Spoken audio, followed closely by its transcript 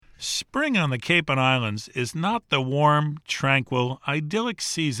Spring on the Cape and Islands is not the warm, tranquil, idyllic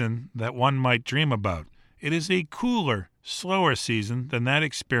season that one might dream about. It is a cooler, slower season than that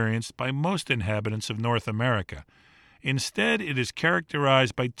experienced by most inhabitants of North America. Instead, it is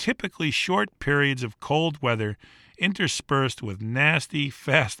characterized by typically short periods of cold weather interspersed with nasty,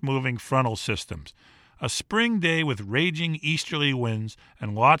 fast-moving frontal systems. A spring day with raging easterly winds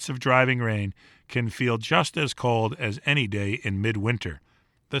and lots of driving rain can feel just as cold as any day in midwinter.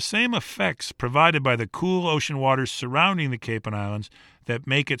 The same effects provided by the cool ocean waters surrounding the Cape and Islands that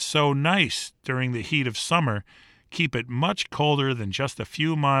make it so nice during the heat of summer keep it much colder than just a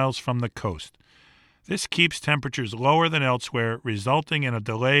few miles from the coast. This keeps temperatures lower than elsewhere, resulting in a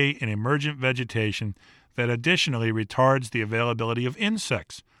delay in emergent vegetation that additionally retards the availability of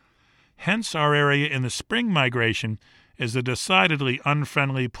insects. Hence, our area in the spring migration is a decidedly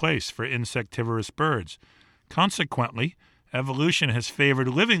unfriendly place for insectivorous birds. Consequently, evolution has favored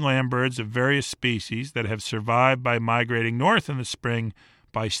living land birds of various species that have survived by migrating north in the spring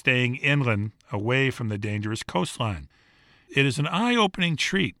by staying inland, away from the dangerous coastline. It is an eye-opening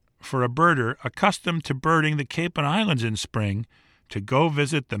treat for a birder accustomed to birding the Cape and Islands in spring to go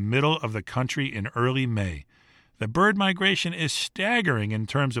visit the middle of the country in early May. The bird migration is staggering in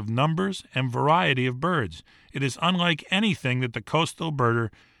terms of numbers and variety of birds. It is unlike anything that the coastal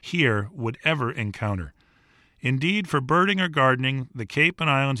birder here would ever encounter. Indeed, for birding or gardening, the Cape and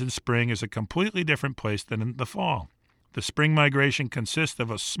Islands in spring is a completely different place than in the fall. The spring migration consists of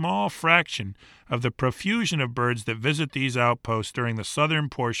a small fraction of the profusion of birds that visit these outposts during the southern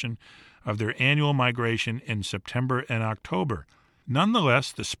portion of their annual migration in September and October.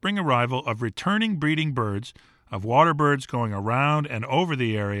 Nonetheless, the spring arrival of returning breeding birds, of water birds going around and over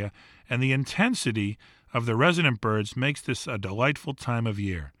the area, and the intensity of the resident birds makes this a delightful time of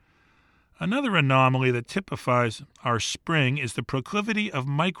year. Another anomaly that typifies our spring is the proclivity of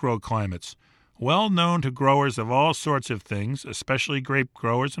microclimates. Well known to growers of all sorts of things, especially grape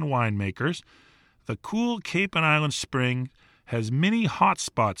growers and winemakers, the cool Cape and Island spring has many hot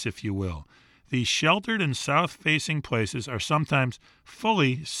spots, if you will. These sheltered and south-facing places are sometimes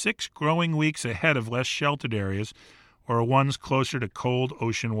fully 6 growing weeks ahead of less sheltered areas or ones closer to cold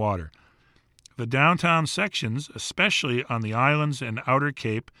ocean water. The downtown sections, especially on the islands and outer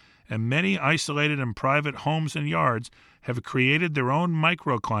Cape, and many isolated and private homes and yards have created their own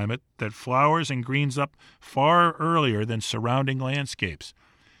microclimate that flowers and greens up far earlier than surrounding landscapes.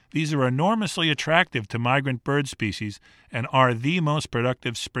 These are enormously attractive to migrant bird species and are the most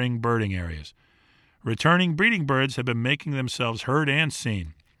productive spring birding areas. Returning breeding birds have been making themselves heard and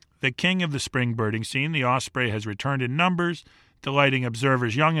seen. The king of the spring birding scene, the osprey, has returned in numbers, delighting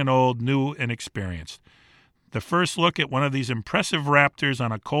observers young and old, new and experienced. The first look at one of these impressive raptors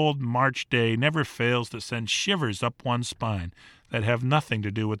on a cold March day never fails to send shivers up one's spine that have nothing to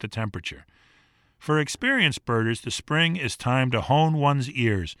do with the temperature. For experienced birders, the spring is time to hone one's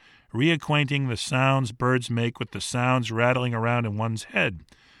ears, reacquainting the sounds birds make with the sounds rattling around in one's head.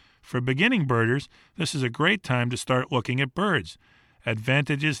 For beginning birders, this is a great time to start looking at birds.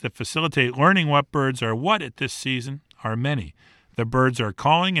 Advantages that facilitate learning what birds are what at this season are many. The birds are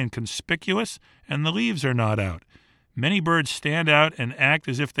calling and conspicuous, and the leaves are not out. Many birds stand out and act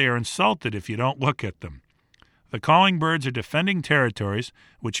as if they are insulted if you don't look at them. The calling birds are defending territories,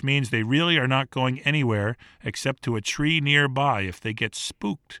 which means they really are not going anywhere except to a tree nearby if they get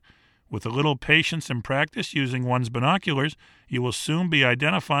spooked. With a little patience and practice using one's binoculars, you will soon be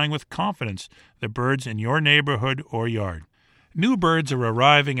identifying with confidence the birds in your neighborhood or yard. New birds are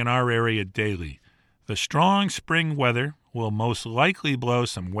arriving in our area daily. The strong spring weather will most likely blow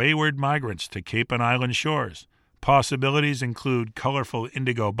some wayward migrants to Cape and Island shores. Possibilities include colorful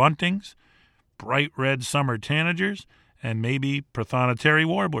indigo buntings, bright red summer tanagers, and maybe prothonotary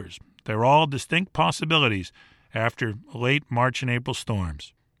warblers. They're all distinct possibilities after late March and April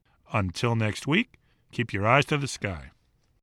storms. Until next week, keep your eyes to the sky.